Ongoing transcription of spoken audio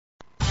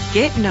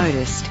Get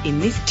noticed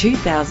in this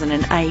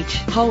 2008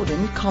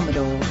 Holden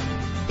Commodore.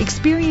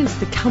 Experience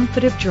the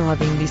comfort of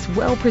driving this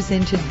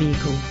well-presented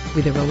vehicle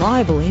with a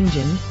reliable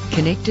engine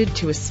connected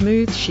to a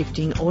smooth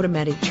shifting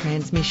automatic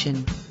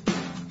transmission.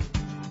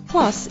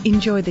 Plus,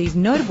 enjoy these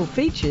notable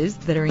features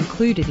that are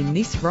included in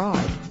this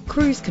ride: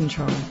 cruise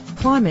control,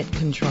 climate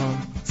control,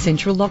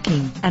 central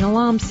locking, an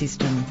alarm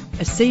system,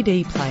 a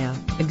CD player,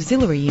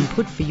 auxiliary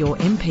input for your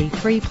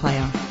MP3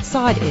 player,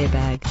 side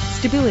airbag,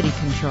 stability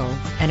control,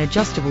 an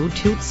adjustable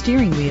tilt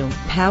steering wheel,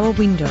 power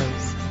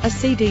windows, a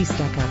CD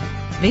stacker,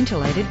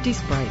 ventilated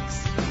disc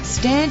brakes.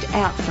 Stand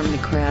out from the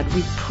crowd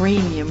with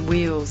premium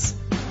wheels.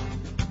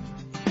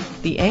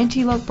 The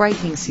anti-lock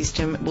braking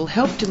system will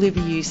help deliver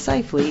you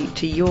safely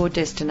to your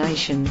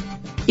destination.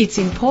 It's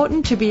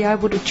important to be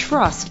able to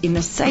trust in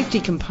the safety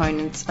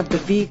components of the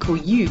vehicle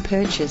you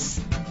purchase.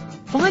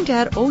 Find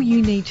out all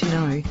you need to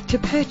know to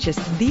purchase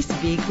this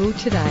vehicle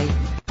today.